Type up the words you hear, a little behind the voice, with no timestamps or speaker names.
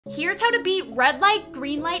Here's how to beat red light,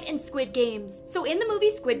 green light in Squid Games. So in the movie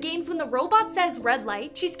Squid Games, when the robot says red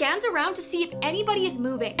light, she scans around to see if anybody is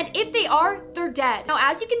moving. And if they are, they're dead. Now,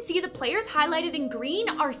 as you can see, the players highlighted in green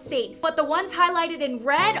are safe, but the ones highlighted in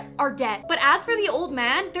red are dead. But as for the old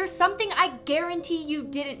man, there's something I guarantee you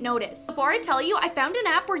didn't notice. Before I tell you, I found an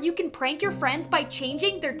app where you can prank your friends by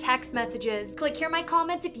changing their text messages. Click here in my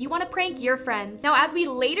comments if you want to prank your friends. Now, as we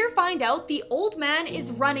later find out, the old man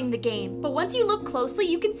is running the game. But once you look closely,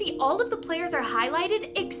 you can see all of the players are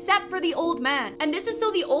highlighted except for the old man. And this is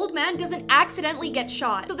so the old man doesn't accidentally get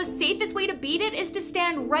shot. So the safest way to beat it is to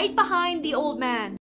stand right behind the old man.